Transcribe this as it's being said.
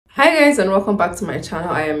Hi guys and welcome back to my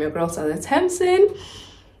channel. I am your girl Stella Temtsen.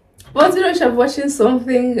 But today I'm watching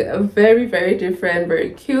something very different,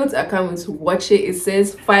 very cute. I can't wait to watch it. It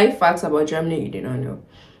says 5 facts about Germany you did not know.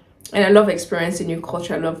 And I love experiencing new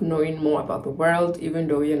culture. I love knowing more about the world, even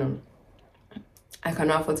though I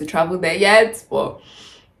cannot afford to travel there yet, but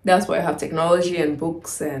that's why I have technology and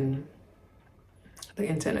books and the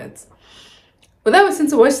internet. Without wasting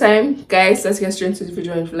too much time, guys, let's get straight into the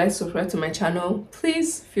video. And if you like to subscribe to my channel,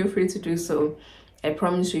 please feel free to do so. I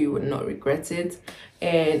promise you will not regret it.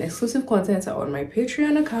 And exclusive content are on my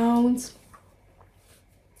Patreon account.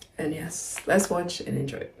 And yes, let's watch and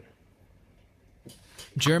enjoy it.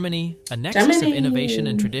 Germany, a nexus of innovation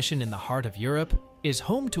and tradition in the heart of Europe, is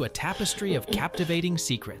home to a tapestry of captivating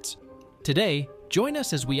secrets. Today, join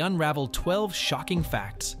us as we unravel 12 shocking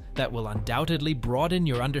facts that will undoubtedly broaden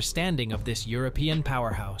your understanding of this European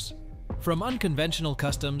powerhouse. From unconventional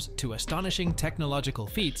customs to astonishing technological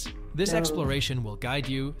feats, this exploration will guide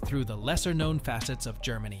you through the lesser-known facets of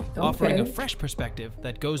Germany, offering a fresh perspective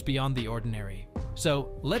that goes beyond the ordinary.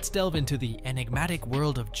 So, let's delve into the enigmatic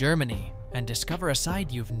world of Germany and discover a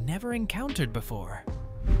side you've never encountered before.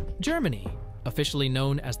 Germany, officially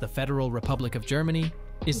known as the Federal Republic of Germany,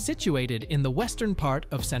 is situated in the western part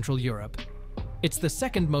of Central Europe. It's the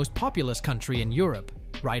second most populous country in Europe,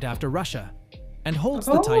 right after Russia, and holds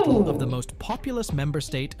the title of the most populous member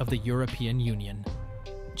state of the European Union.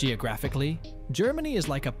 Geographically, Germany is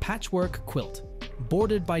like a patchwork quilt,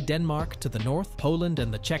 bordered by Denmark to the north, Poland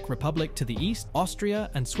and the Czech Republic to the east, Austria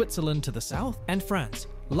and Switzerland to the south, and France,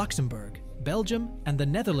 Luxembourg, Belgium, and the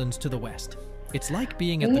Netherlands to the west. It's like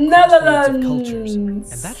being at the crossroads of cultures, and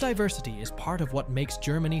that diversity is part of what makes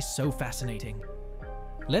Germany so fascinating.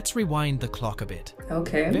 Let's rewind the clock a bit.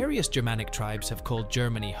 Various Germanic tribes have called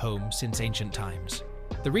Germany home since ancient times.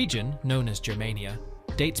 The region, known as Germania,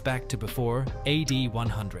 dates back to before AD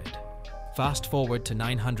 100. Fast forward to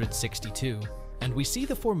 962, and we see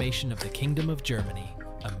the formation of the Kingdom of Germany,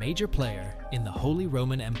 a major player in the Holy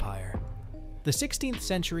Roman Empire. The 16th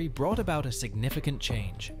century brought about a significant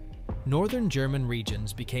change. Northern German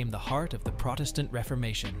regions became the heart of the Protestant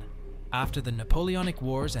Reformation. After the Napoleonic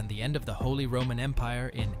Wars and the end of the Holy Roman Empire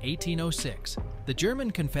in 1806, the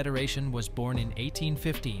German Confederation was born in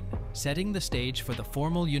 1815, setting the stage for the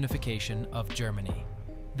formal unification of Germany.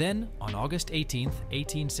 Then, on August 18,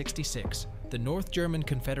 1866, the North German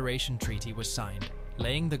Confederation Treaty was signed,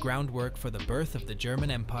 laying the groundwork for the birth of the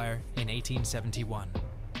German Empire in 1871.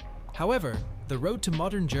 However, the road to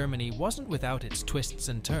modern Germany wasn't without its twists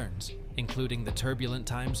and turns, including the turbulent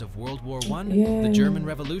times of World War I, the German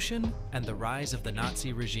Revolution, and the rise of the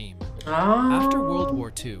Nazi regime. After World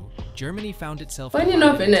War II, Germany found itself funny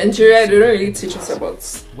enough in Nigeria, they don't really teach us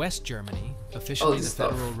about West Germany, officially the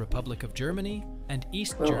Federal Republic of Germany, and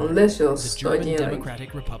East Germany, unless you're the German studying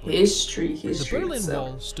Democratic Republic. history The Berlin itself.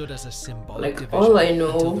 Wall stood as a symbolic division all I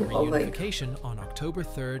know until the of reunification on October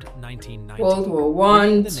 3rd, 1990. World War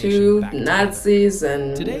One, Two, Nazis,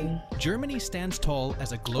 and today, Germany stands tall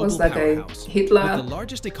as a global what's that guy? powerhouse, Hitler. with the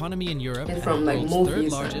largest economy in Europe and from, the like, world's third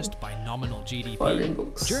movies largest by nominal GDP. foreign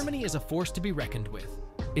books. Germany is a force to be reckoned with.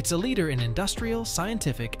 It's a leader in industrial,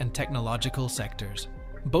 scientific, and technological sectors,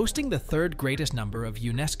 boasting the third greatest number of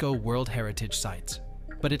UNESCO World Heritage Sites.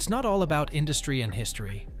 But it's not all about industry and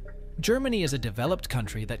history. Germany is a developed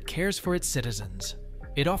country that cares for its citizens.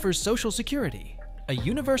 It offers social security, a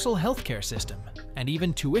universal healthcare system, and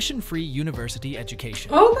even tuition-free university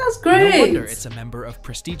education. Oh, that's great. No wonder it's a member of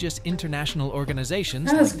prestigious international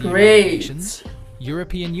organizations That's like the great. United Nations,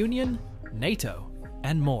 European Union, NATO,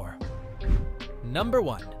 and more. Number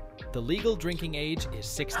 1. The legal drinking age is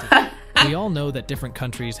 16. We all know that different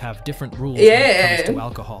countries have different rules when it comes to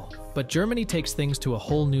alcohol, but Germany takes things to a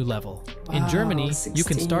whole new level. In Germany, you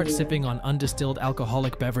can start 16. sipping on undistilled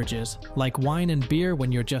alcoholic beverages, like wine and beer,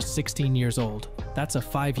 when you're just 16 years old. That's a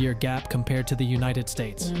 5-year gap compared to the United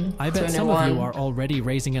States. I bet some of 21. you are already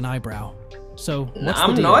raising an eyebrow. So, what's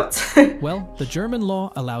I'm the deal? not. Well, the German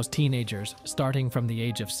law allows teenagers, starting from the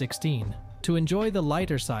age of 16, to enjoy the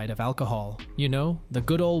lighter side of alcohol, you know, the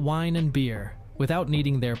good old wine and beer, without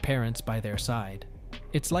needing their parents by their side.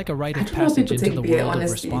 It's like a rite of passage into the world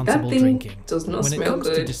of responsible drinking. When it comes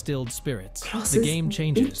to distilled spirits, the game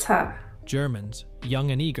changes. Germans, young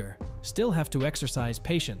and eager, still have to exercise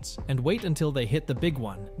patience and wait until they hit the big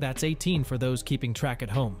one, that's 18 for those keeping track at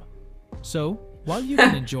home. So, while you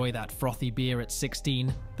can enjoy that frothy beer at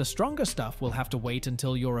 16, the stronger stuff will have to wait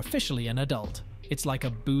until you're officially an adult. It's like a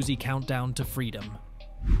boozy countdown to freedom.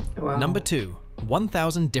 Number 2.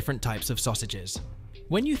 1,000 different types of sausages.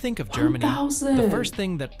 When you think of Germany, the first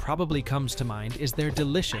thing that probably comes to mind is their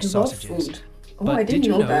delicious sausages. But did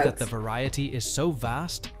you know that the variety is so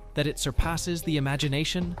vast that it surpasses the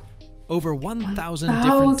imagination? Over 1,000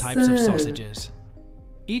 different types of sausages.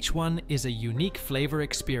 Each one is a unique flavor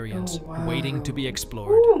experience waiting to be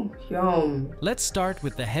explored. Ooh, yum. Let's start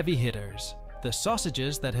with the heavy hitters, the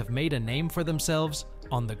sausages that have made a name for themselves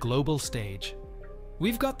on the global stage.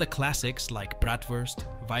 We've got the classics like Bratwurst,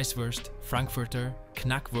 Weisswurst, Frankfurter,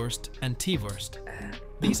 Knackwurst, and Teewurst.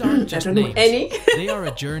 These aren't just names, they are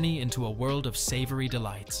a journey into a world of savory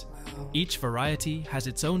delights. Each variety has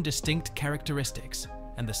its own distinct characteristics,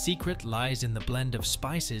 and the secret lies in the blend of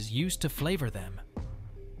spices used to flavor them.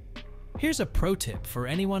 Here's a pro tip for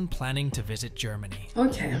anyone planning to visit Germany.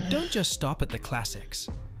 Okay. Don't just stop at the classics.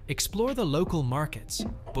 Explore the local markets,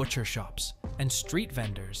 butcher shops, and street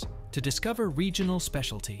vendors to discover regional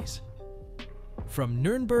specialties. From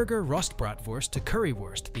Nürnberger Rostbratwurst to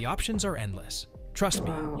Currywurst, the options are endless. Trust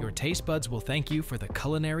me, your taste buds will thank you for the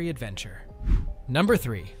culinary adventure. Number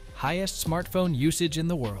 3. Highest smartphone usage in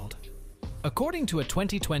the world. According to a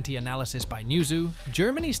 2020 analysis by Newzoo,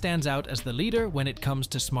 Germany stands out as the leader when it comes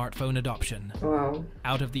to smartphone adoption. Wow.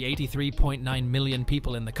 Out of the 83.9 million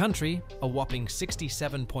people in the country, a whopping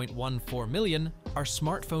 67.14 million are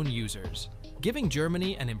smartphone users, giving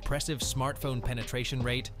Germany an impressive smartphone penetration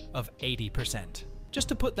rate of 80%. Just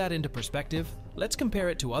to put that into perspective, let's compare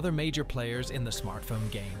it to other major players in the smartphone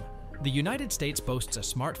game. The United States boasts a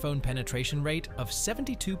smartphone penetration rate of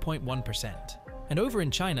 72.1%. And over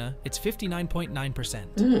in China, it's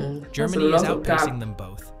 59.9%. Germany is outpacing them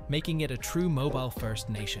both, making it a true mobile-first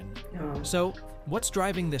nation. So, what's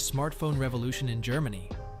driving this smartphone revolution in Germany?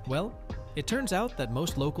 Well, it turns out that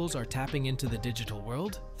most locals are tapping into the digital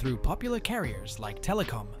world through popular carriers like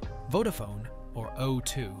Telekom, Vodafone, or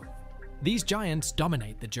O2. These giants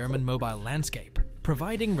dominate the German mobile landscape,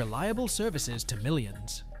 providing reliable services to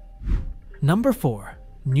millions. Number 4.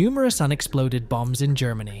 Numerous unexploded bombs in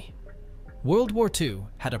Germany. World War II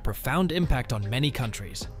had a profound impact on many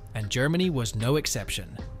countries, and Germany was no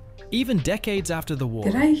exception. Even decades after the war,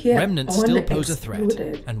 remnants still pose a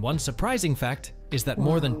threat, and one surprising fact is that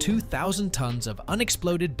more than 2,000 tons of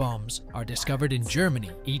unexploded bombs are discovered in Germany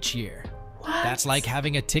each year. That's like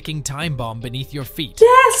having a ticking time bomb beneath your feet.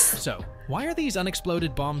 Yes! So, why are these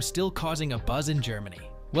unexploded bombs still causing a buzz in Germany?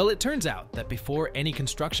 Well, it turns out that before any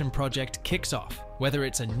construction project kicks off, whether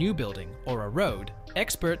it's a new building or a road,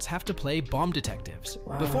 experts have to play bomb detectives.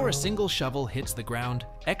 Before a single shovel hits the ground,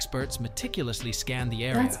 experts meticulously scan the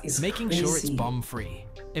area, making sure it's bomb-free.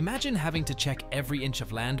 Imagine having to check every inch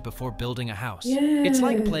of land before building a house. It's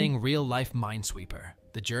like playing real-life Minesweeper.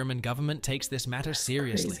 The German government takes this matter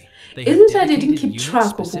seriously. Isn't that they didn't keep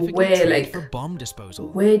track of where, like, for bomb disposal.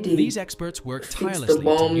 Where they These experts work tirelessly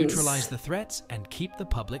to neutralize the threats and keep the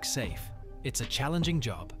public safe. It's a challenging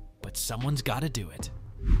job, but someone's got to do it.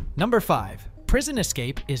 Number 5. Prison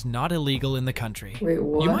escape is not illegal in the country. Wait,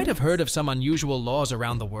 what? You might have heard of some unusual laws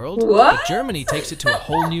around the world, What? but Germany takes it to a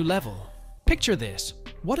whole new level. Picture this.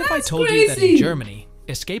 What if I told you that in Germany,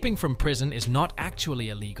 escaping from prison is not actually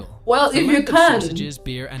illegal? Well, if you can, sausages,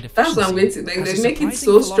 beer, and that's what I'm going to think. They make it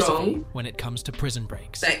so strong when it comes to prison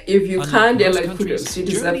breaks. that if you can, they're like, countries, you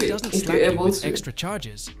deserve Germany it doesn't if slap you're you able with to. extra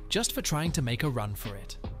charges just for trying to make a run for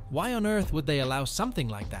it. Why on earth would they allow something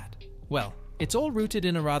like that? Well, it's all rooted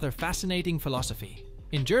in a rather fascinating philosophy.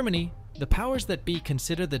 In Germany, the powers that be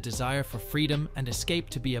consider the desire for freedom and escape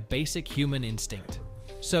to be a basic human instinct.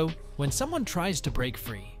 So, when someone tries to break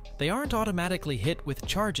free, they aren't automatically hit with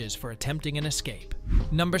charges for attempting an escape.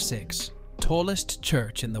 Number 6. Tallest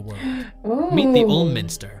church in the world. Meet the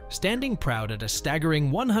Ulm-Minster, standing proud at a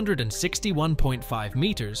staggering 161.5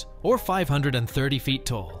 meters or 530 feet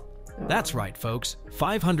tall. That's right, folks,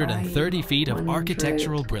 530 feet of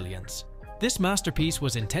architectural brilliance. This masterpiece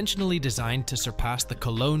was intentionally designed to surpass the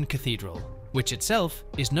Cologne Cathedral, which itself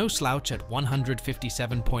is no slouch at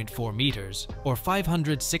 157.4 meters or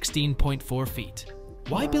 516.4 feet.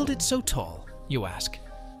 Why build it so tall, you ask?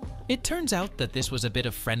 It turns out that this was a bit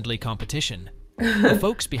of friendly competition. The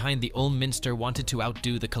folks behind the Ulm-Minster wanted to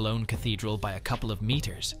outdo the Cologne Cathedral by a couple of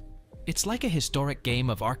meters. It's like a historic game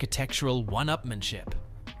of architectural one-upmanship.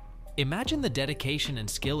 Imagine the dedication and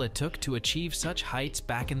skill it took to achieve such heights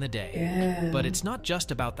back in the day. But it's not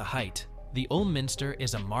just about the height. The Ulm-Minster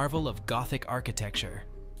is a marvel of Gothic architecture.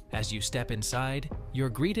 As you step inside, you're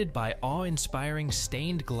greeted by awe-inspiring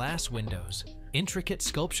stained glass windows, intricate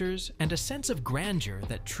sculptures, and a sense of grandeur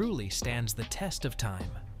that truly stands the test of time.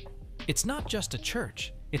 It's not just a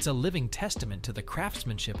church, it's a living testament to the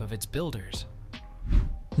craftsmanship of its builders.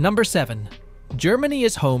 Number 7. Germany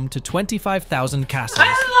is home to 25,000 castles.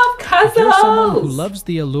 I love castles! If you're someone who loves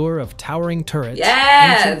the allure of towering turrets,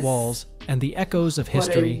 ancient walls, and the echoes of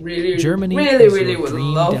history, Germany is your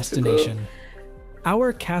dream destination.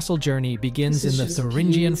 Our castle journey begins in the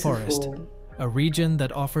Thuringian Forest, a region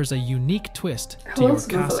that offers a unique twist to your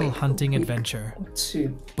castle hunting adventure.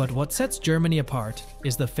 But what sets Germany apart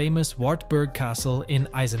is the famous Wartburg Castle in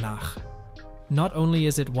Eisenach. Not only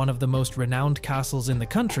is it one of the most renowned castles in the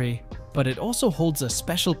country, but it also holds a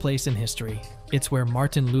special place in history. It's where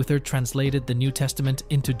Martin Luther translated the New Testament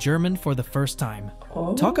into German for the first time.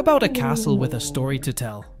 Talk about a castle with a story to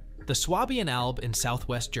tell. The Swabian Alb in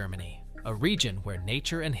southwest Germany, a region where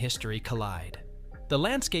nature and history collide. The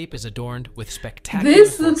landscape is adorned with spectacular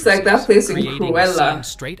This looks like that place in Cruella.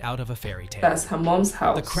 Straight out of a fairy tale. That's her mom's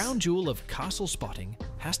house. The crown jewel of castle spotting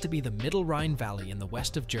has to be the Middle Rhine Valley in the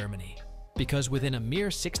west of Germany, because within a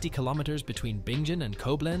mere 60 kilometers between Bingen and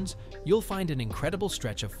Koblenz, you'll find an incredible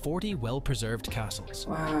stretch of 40 well-preserved castles.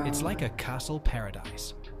 Wow. It's like a castle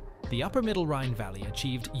paradise. The Upper Middle Rhine Valley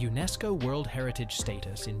achieved UNESCO World Heritage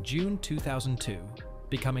status in June 2002,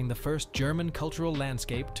 becoming the first German cultural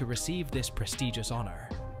landscape to receive this prestigious honor.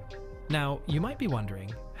 Now, you might be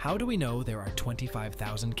wondering, how do we know there are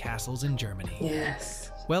 25,000 castles in Germany?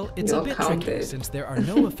 Yes. Well, it's a bit tricky since there are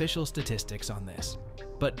no official statistics on this.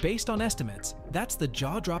 But based on estimates, that's the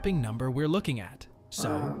jaw-dropping number we're looking at.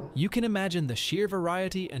 So, you can imagine the sheer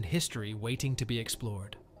variety and history waiting to be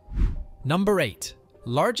explored. Number 8.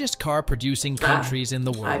 Largest car-producing countries in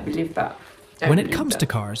the world. I believe that. When it comes to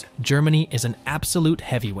cars, Germany is an absolute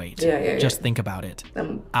heavyweight. Just think about it.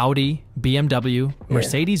 Audi, BMW,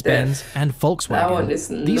 Mercedes-Benz, and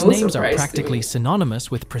Volkswagen. These names are practically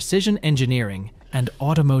synonymous with precision engineering and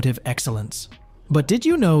automotive excellence. But did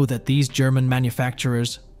you know that these German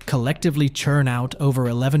manufacturers collectively churn out over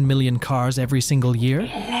 11 million cars every single year?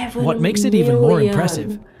 What makes it even more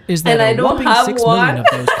impressive is that a whopping 6 million of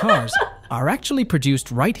those cars are actually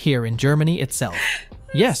produced right here in Germany itself.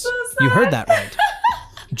 Yes, you heard that right.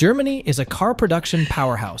 Germany is a car production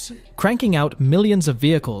powerhouse, cranking out millions of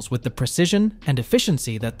vehicles with the precision and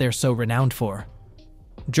efficiency that they're so renowned for.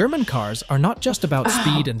 German cars are not just about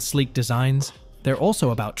speed and sleek designs, they're also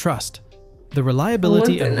about trust. The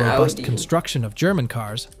reliability and robust construction of German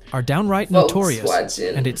cars are downright notorious,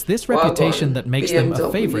 and it's this reputation that makes them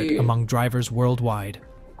a favorite among drivers worldwide.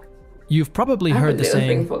 You've probably heard the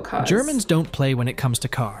saying, Germans don't play when it comes to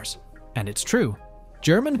cars. And it's true.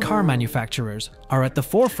 German car manufacturers are at the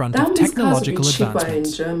forefront of technological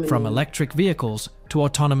advancements, from electric vehicles to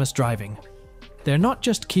autonomous driving. They're not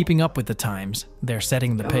just keeping up with the times, they're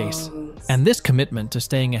setting the pace. And this commitment to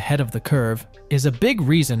staying ahead of the curve is a big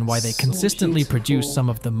reason why they consistently produce some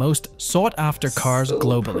of the most sought-after cars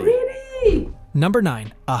globally. Number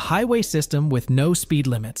 9. A highway system with no speed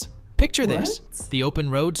limits. Picture this, the open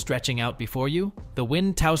road stretching out before you, the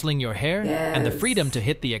wind tousling your hair, and the freedom to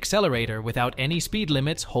hit the accelerator without any speed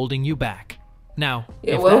limits holding you back. Now,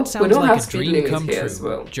 if that sounds like a dream come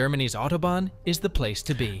true, Germany's Autobahn is the place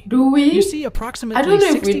to be. Do we? You see, approximately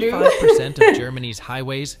 65% of Germany's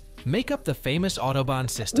highways make up the famous Autobahn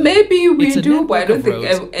system. Maybe we do, but I don't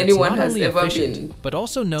think anyone has ever been but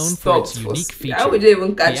also known for its unique feature,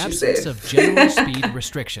 the absence of general speed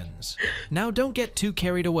restrictions. Now don't get too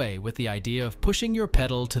carried away with the idea of pushing your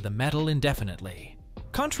pedal to the metal indefinitely.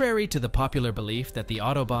 Contrary to the popular belief that the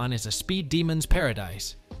Autobahn is a speed demon's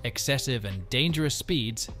paradise, excessive and dangerous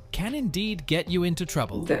speeds can indeed get you into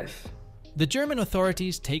trouble. The German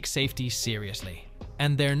authorities take safety seriously,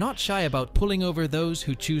 and they're not shy about pulling over those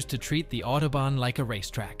who choose to treat the Autobahn like a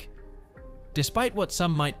racetrack. Despite what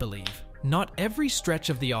some might believe, not every stretch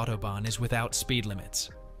of the Autobahn is without speed limits.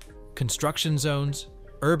 Construction zones,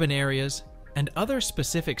 urban areas, and other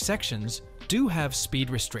specific sections do have speed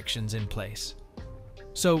restrictions in place.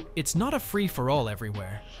 So it's not a free-for-all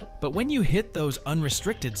everywhere, but when you hit those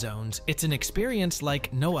unrestricted zones, it's an experience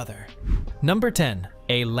like no other. Number 10.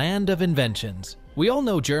 A land of inventions. We all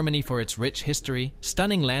know Germany for its rich history,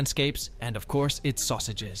 stunning landscapes, and of course its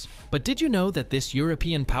sausages. But did you know that this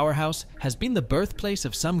European powerhouse has been the birthplace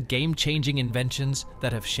of some game-changing inventions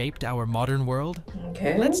that have shaped our modern world?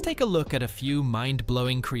 Let's take a look at a few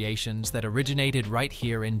mind-blowing creations that originated right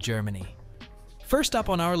here in Germany. First up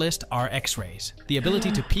on our list are X-rays. The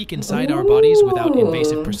ability to peek inside our bodies without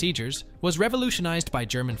invasive procedures was revolutionized by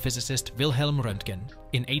German physicist Wilhelm Röntgen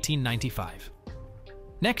in 1895.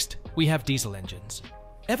 Next, we have diesel engines.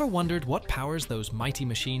 Ever wondered what powers those mighty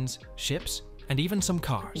machines, ships, and even some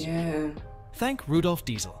cars? Thank Rudolf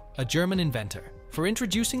Diesel, a German inventor, for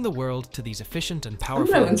introducing the world to these efficient and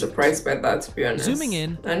powerful I'm not even surprised by that, to be honest. Zooming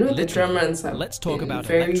in, I know the Germans have let's talk about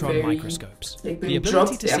very, electron microscopes. The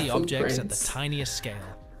ability to see objects at the tiniest scale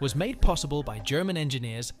was made possible by German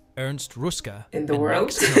engineers Ernst Ruska in the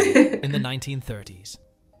world in the 1930s.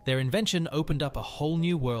 Their invention opened up a whole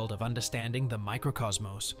new world of understanding the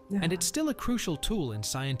microcosmos, and it's still a crucial tool in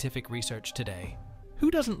scientific research today. Who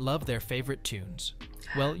doesn't love their favorite tunes?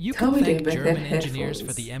 Well, you can thank German engineers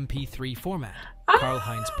for the MP3 format.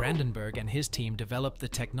 Karl-Heinz Brandenburg and his team developed the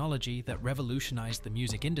technology that revolutionized the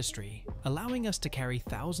music industry, allowing us to carry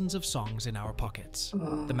thousands of songs in our pockets.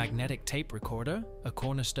 The magnetic tape recorder, a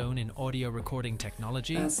cornerstone in audio recording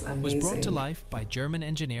technology, was brought to life by German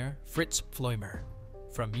engineer Fritz Pfleumer.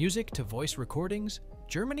 From music to voice recordings,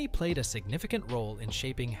 Germany played a significant role in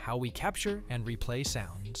shaping how we capture and replay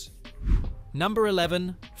sounds. Number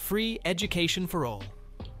 11, free education for all.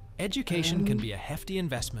 Education can be a hefty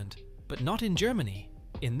investment, but not in Germany.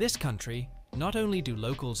 In this country, not only do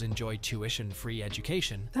locals enjoy tuition-free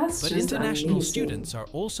education, but international students are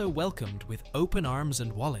also welcomed with open arms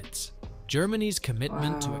and wallets. Germany's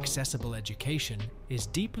commitment to accessible education is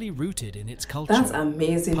deeply rooted in its culture. That's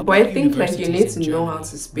amazing. But I think like you need to know how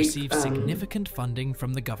to speak. Receive significant funding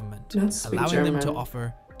from the government, allowing them to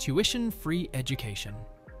offer tuition-free education.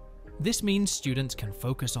 This means students can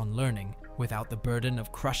focus on learning without the burden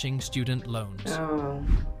of crushing student loans.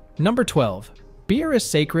 Number 12. Beer is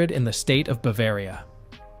sacred in the state of Bavaria.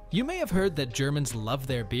 You may have heard that Germans love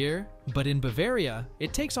their beer, but in Bavaria,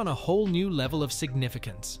 it takes on a whole new level of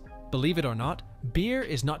significance. Believe it or not, beer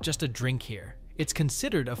is not just a drink here. It's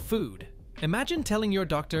considered a food. Imagine telling your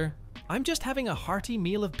doctor, "I'm just having a hearty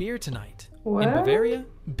meal of beer tonight." What? In Bavaria,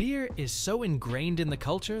 beer is so ingrained in the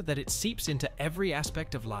culture that it seeps into every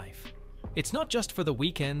aspect of life. It's not just for the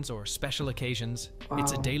weekends or special occasions,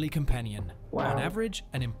 it's a daily companion. On average,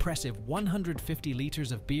 an impressive 150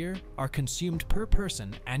 liters of beer are consumed per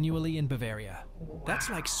person annually in Bavaria. That's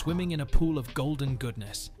like swimming in a pool of golden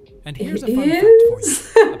goodness. And here's a fun fact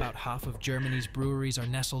for you. About half of Germany's breweries are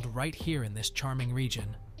nestled right here in this charming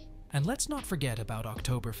region. And let's not forget about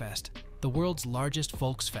Oktoberfest, the world's largest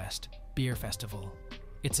Volksfest beer festival.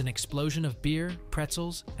 It's an explosion of beer,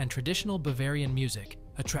 pretzels, and traditional Bavarian music,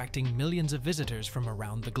 attracting millions of visitors from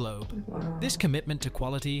around the globe. This commitment to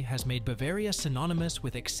quality has made Bavaria synonymous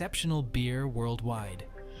with exceptional beer worldwide.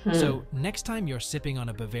 So next time you're sipping on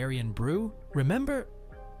a Bavarian brew, remember,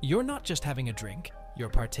 you're not just having a drink, you're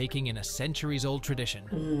partaking in a centuries-old tradition.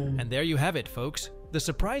 And there you have it, folks. The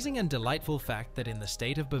surprising and delightful fact that in the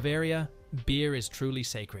state of Bavaria, beer is truly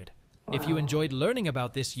sacred. If you enjoyed learning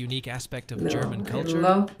about this unique aspect of German culture,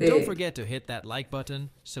 don't forget to hit that like button,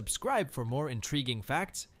 subscribe for more intriguing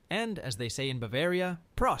facts, and as they say in Bavaria,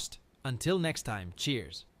 Prost! Until next time,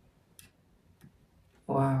 cheers!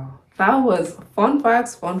 Wow, that was fun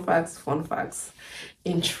facts, fun facts, fun facts.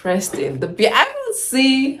 Interesting. The beer, I will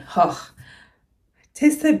see,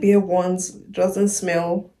 tasted beer once, doesn't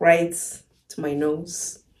smell right to my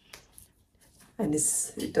nose. And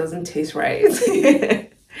it doesn't taste right.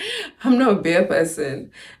 I'm not a beer person,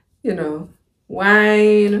 you know.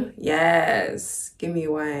 Wine, yes, give me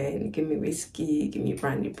wine, give me whiskey, give me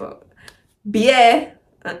brandy, but beer,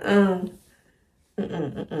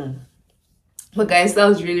 But guys, that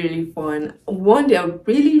was really fun. One day I would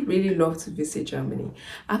really love to visit Germany.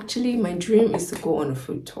 Actually, my dream is to go on a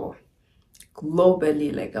food tour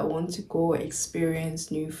globally. Like, I want to go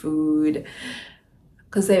experience new food,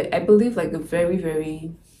 because I believe like a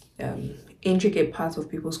very intricate part of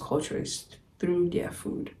people's culture is through their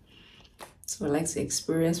food. So I like to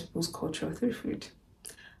experience people's culture through food.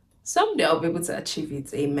 Someday I'll be able to achieve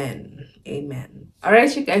it. Amen. Amen.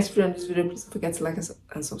 Alright, you guys, if you enjoyed this video, please don't forget to like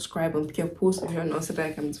and subscribe and pick your post if you're not, so that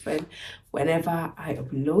I can notified whenever I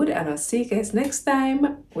upload. And I'll see you guys next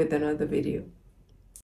time with another video.